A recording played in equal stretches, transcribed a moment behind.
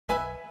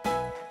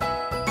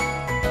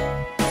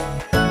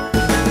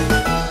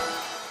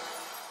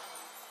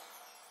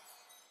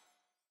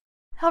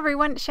Hello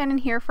everyone, Shannon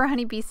here for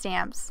Honeybee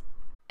Stamps.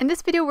 In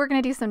this video we're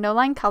going to do some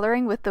no-line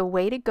coloring with the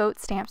Weighted Goat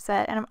stamp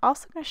set, and I'm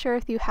also going to share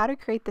with you how to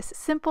create this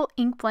simple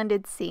ink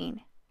blended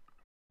scene.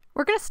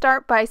 We're going to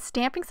start by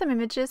stamping some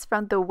images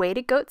from the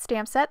Weighted Goat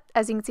stamp set.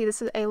 As you can see,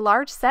 this is a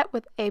large set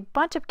with a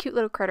bunch of cute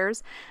little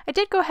critters. I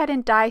did go ahead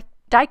and die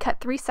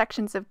cut 3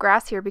 sections of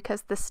grass here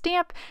because the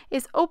stamp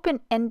is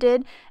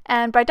open-ended,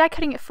 and by die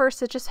cutting it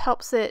first, it just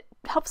helps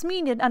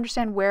me to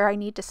understand where I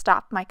need to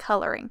stop my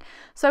coloring.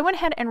 So I went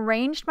ahead and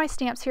arranged my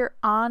stamps here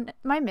on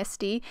my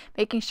MISTI,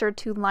 making sure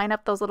to line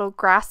up those little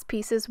grass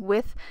pieces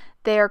with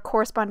their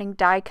corresponding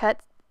die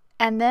cuts.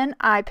 And then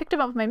I picked them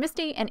up with my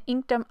MISTI and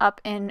inked them up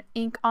in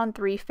Ink on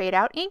 3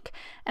 Fadeout ink.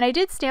 And I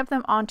did stamp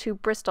them onto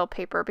Bristol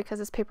paper because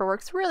this paper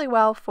works really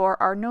well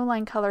for our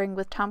no-line coloring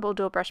with Tombow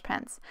dual brush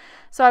pens.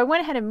 So I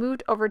went ahead and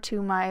moved over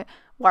to my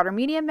water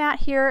media mat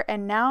here,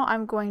 and now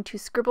I'm going to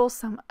scribble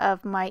some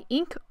of my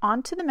ink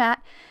onto the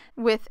mat.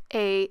 With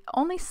a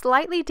only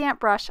slightly damp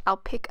brush, I'll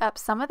pick up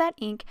some of that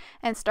ink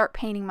and start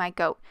painting my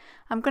goat.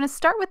 I'm going to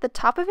start with the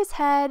top of his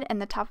head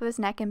and the top of his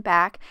neck and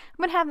back.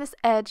 I'm going to have this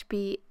edge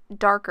be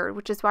darker,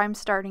 which is why I'm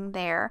starting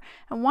there.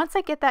 And once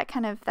I get that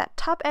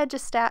top edge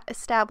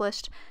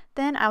established,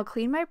 then I'll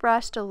clean my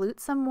brush,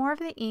 dilute some more of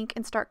the ink,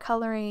 and start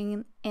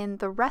coloring in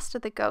the rest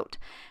of the goat.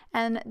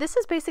 And this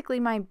is basically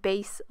my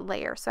base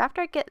layer. So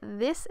after I get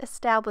this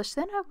established,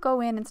 then I'll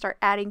go in and start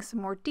adding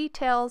some more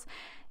details,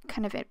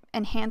 kind of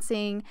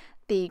enhancing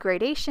the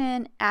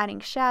gradation, adding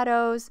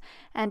shadows,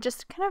 and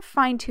just kind of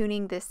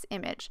fine-tuning this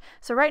image.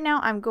 So right now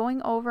I'm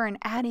going over and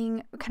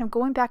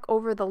going back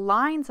over the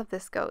lines of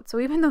this goat. So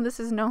even though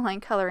this is no line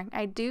coloring,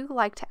 I do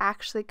like to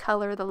actually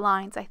color the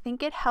lines. I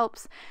think it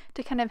helps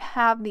to kind of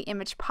have the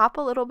image pop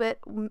a little bit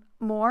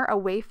more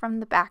away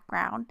from the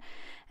background.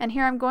 And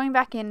here I'm going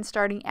back in and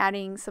starting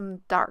adding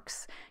some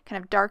darks,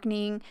 kind of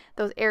darkening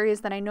those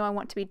areas that I know I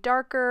want to be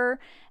darker,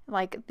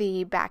 like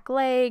the back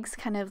legs,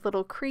 kind of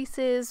little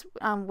creases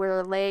where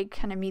the leg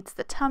kind of meets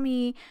the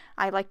tummy.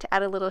 I like to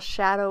add a little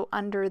shadow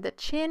under the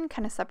chin,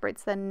 kind of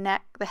separates the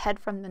head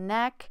from the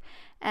neck.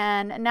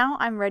 And now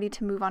I'm ready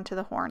to move on to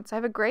the horns. So I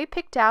have a gray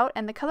picked out,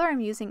 and the color I'm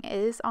using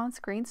is on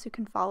screen so you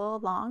can follow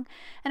along.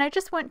 And I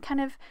just went kind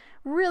of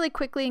really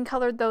quickly and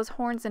colored those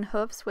horns and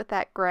hoofs with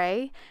that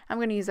gray. I'm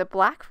going to use a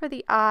black for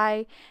the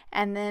eye,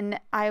 and then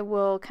I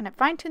will kind of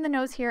fine tune the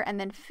nose here and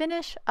then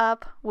finish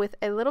up with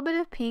a little bit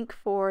of pink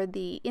for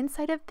the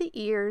inside of the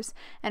ears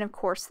and of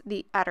course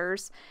the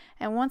udders.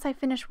 And once I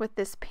finish with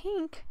this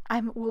pink,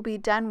 I will be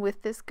done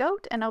with this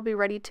goat and I'll be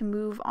ready to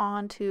move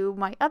on to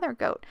my other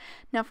goat.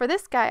 Now for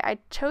this guy, I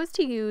chose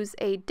to use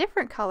a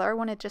different color. I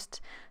wanted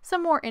just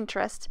some more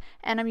interest,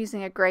 and I'm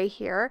using a gray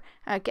here.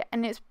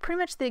 And it's pretty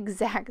much the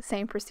exact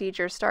same procedure.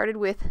 Started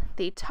with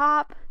the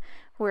top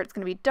where it's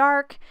going to be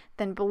dark,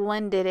 then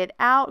blended it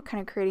out,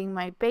 kind of creating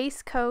my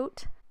base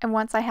coat. And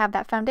once I have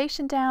that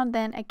foundation down,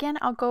 then again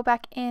I'll go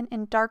back in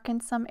and darken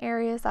some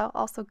areas. I'll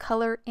also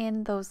color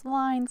in those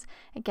lines.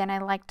 Again,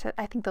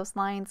 I think those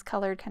lines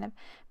colored kind of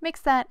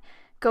makes that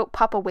goat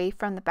pop away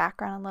from the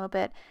background a little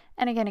bit.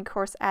 And again, of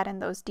course, add in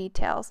those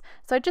details.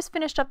 So I just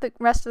finished up the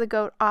rest of the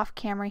goat off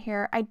camera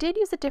here. I did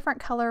use a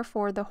different color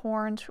for the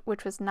horns,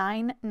 which was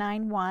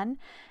 991.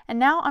 And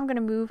now I'm going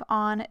to move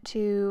on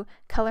to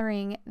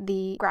coloring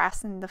the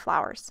grass and the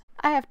flowers.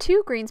 I have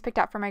 2 greens picked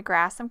out for my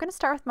grass. I'm going to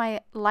start with my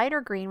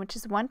lighter green, which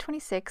is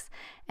 126,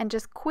 and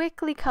just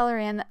quickly color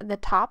in the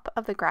top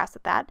of the grass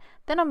with that.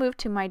 Then I'll move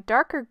to my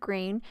darker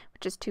green,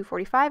 which is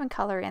 245, and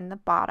color in the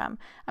bottom.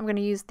 I'm going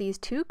to use these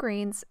 2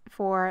 greens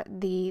for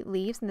the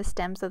leaves and the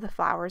stems of the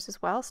flowers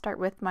as well. Start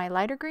with my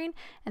lighter green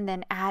and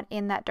then add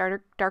in that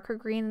darker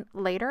green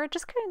later. It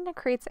just kind of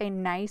creates a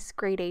nice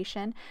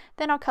gradation.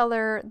 Then I'll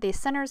color the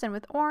centers in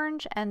with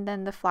orange and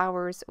then the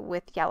flowers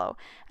with yellow.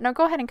 And I'll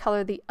go ahead and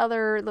color the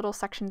other little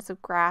sections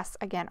of grass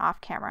again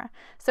off camera.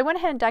 So I went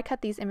ahead and die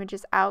cut these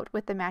images out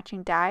with the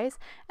matching dies,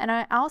 and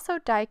I also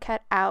die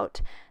cut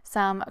out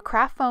some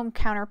craft foam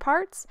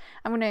counterparts.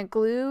 I'm going to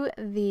glue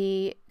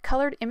the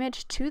colored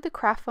image to the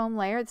craft foam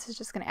layer. This is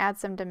just going to add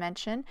some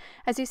dimension.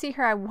 As you see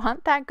here, I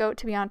want that little goat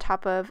to be on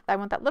top of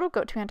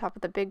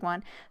the big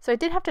one. So I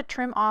did have to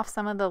trim off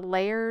some of the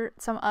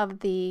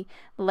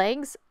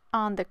legs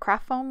on the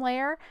craft foam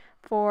layer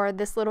for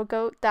this little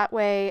goat. That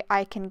way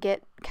I can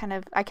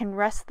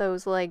rest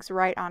those legs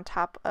right on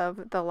top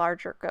of the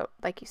larger goat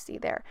like you see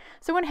there.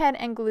 So I went ahead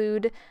and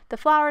glued the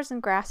flowers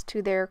and grass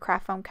to their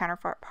craft foam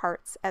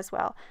counterparts as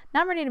well.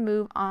 Now I'm ready to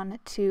move on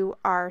to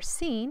our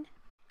scene.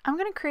 I'm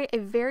going to create a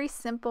very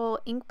simple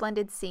ink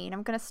blended scene.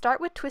 I'm going to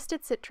start with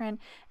Twisted Citron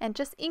and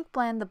just ink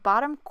blend the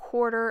bottom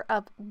quarter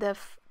of the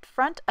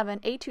front of an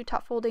A2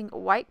 top folding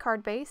white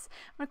card base.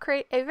 I'm going to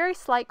create a very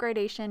slight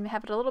gradation,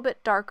 have it a little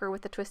bit darker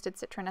with the Twisted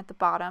Citron at the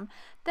bottom.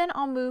 Then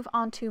I'll move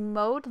on to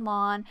Mowed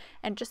Lawn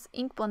and just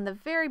ink blend the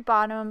very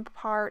bottom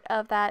part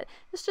of that.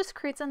 This just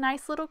creates a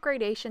nice little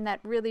gradation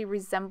that really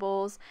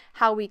resembles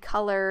how we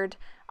colored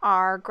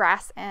our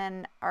grass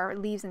and our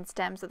leaves and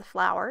stems of the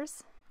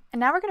flowers. And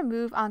now we're going to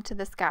move on to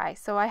the sky.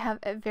 So I have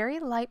a very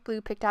light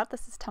blue picked out.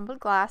 This is Tumbled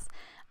Glass.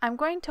 I'm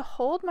going to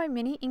hold my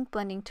mini ink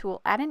blending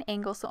tool at an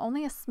angle so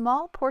only a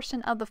small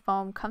portion of the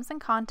foam comes in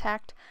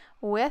contact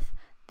with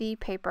the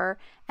paper,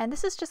 and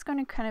this is just going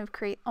to kind of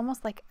create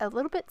almost like a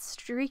little bit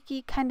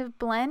streaky kind of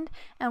blend,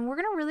 and we're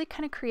going to really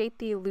kind of create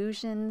the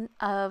illusion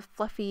of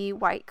fluffy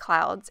white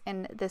clouds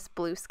in this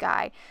blue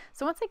sky.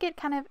 So once I get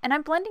kind of, and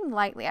I'm blending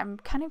lightly, I'm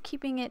kind of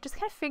keeping it, just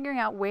kind of figuring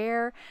out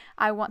where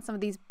I want some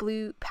of these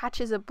blue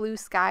patches of blue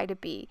sky to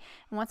be.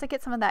 And once I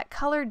get some of that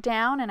color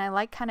down and I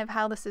like kind of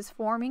how this is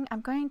forming,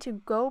 I'm going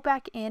to go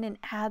back in and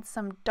add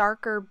some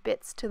darker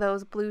bits to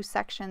those blue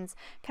sections,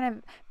 kind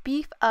of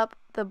beef up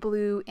the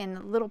blue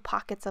in little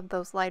pockets of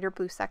those lighter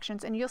blue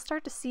sections, and you'll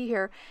start to see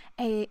here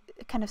a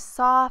kind of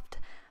soft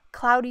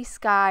cloudy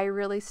sky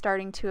really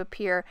starting to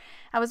appear.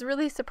 I was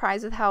really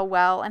surprised with how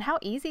well and how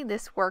easy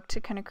this worked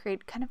to kind of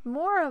create kind of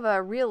more of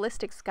a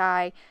realistic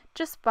sky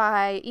just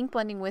by ink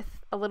blending with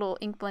a little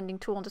ink blending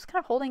tool and just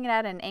kind of holding it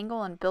at an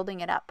angle and building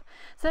it up.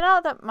 So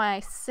now that my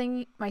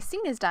scene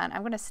is done,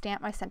 I'm going to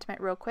stamp my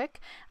sentiment real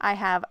quick. I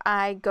have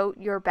 "I goat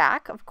your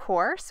back," of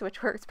course,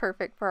 which works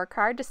perfect for our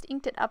card. Just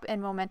inked it up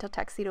in Memento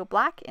Tuxedo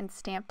Black and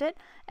stamped it.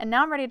 And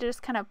now I'm ready to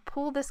just kind of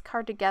pull this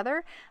card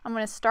together. I'm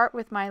going to start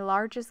with my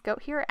largest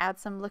goat here, add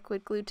some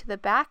liquid glue to the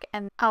back,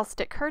 and I'll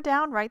stick her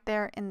down right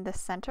there in the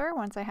center.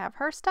 Once I have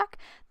her stuck,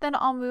 then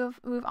I'll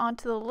move on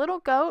to the little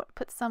goat,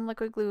 put some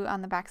liquid glue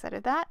on the back side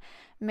of that.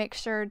 Make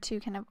sure to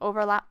kind of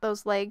overlap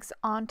those legs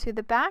onto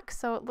the back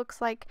so it looks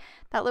like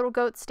that little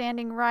goat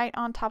standing right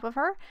on top of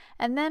her.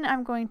 And then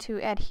I'm going to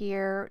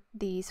adhere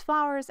these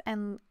flowers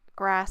and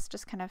grass,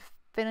 just kind of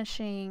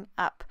finishing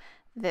up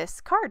this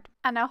card.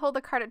 And now hold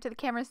the card up to the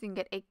camera so you can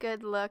get a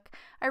good look.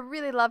 I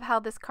really love how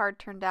this card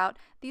turned out.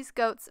 These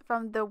goats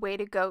from the Way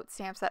to Goat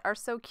stamp set are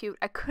so cute.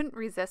 I couldn't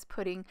resist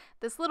putting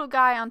this little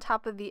guy on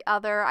top of the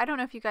other. I don't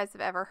know if you guys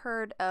have ever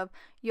heard of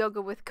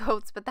yoga with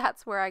goats, but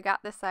that's where I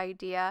got this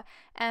idea.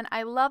 And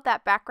I love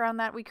that background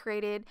that we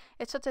created.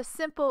 It's such a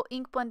simple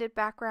ink blended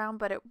background,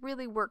 but it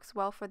really works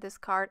well for this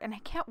card. And I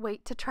can't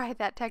wait to try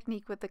that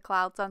technique with the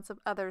clouds on some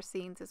other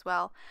scenes as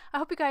well. I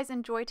hope you guys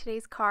enjoyed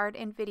today's card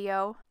and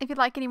video. If you'd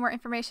like any more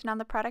information on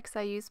the products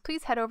I use,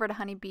 please head over to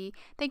Honeybee.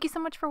 Thank you so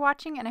much for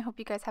watching, and I hope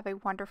you guys have a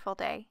wonderful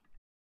day.